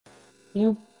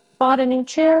You bought a new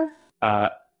chair? Uh,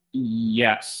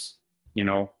 yes, you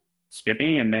know,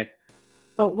 spinning and that.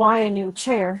 But why a new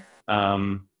chair?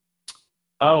 Um,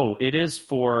 oh, it is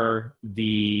for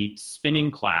the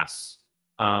spinning class.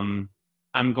 Um,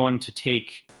 I'm going to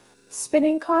take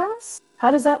Spinning class?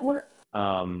 How does that work?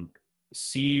 um,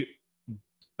 see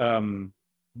um,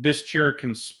 this chair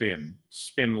can spin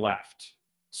left,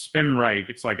 spin right.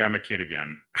 It's like I'm a kid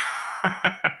again.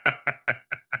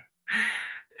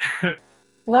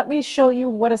 Let me show you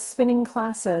what a spinning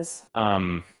class is.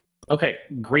 um, okay,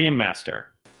 Grandmaster.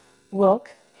 Look,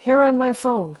 here on my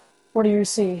phone. What do you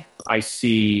see? I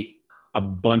see a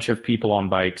bunch of people on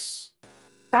bikes.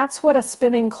 That's what a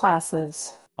spinning class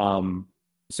is. Um,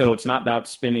 so it's not about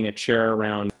spinning a chair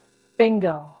around.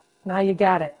 Bingo. Now you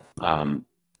got it. Um,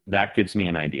 that gives me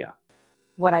an idea.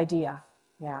 What idea?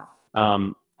 Yeah.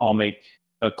 I'll make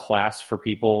a class for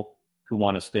people who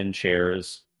want to spin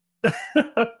chairs.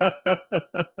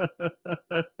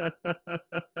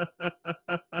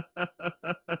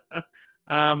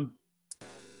 um,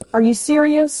 Are you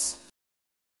serious?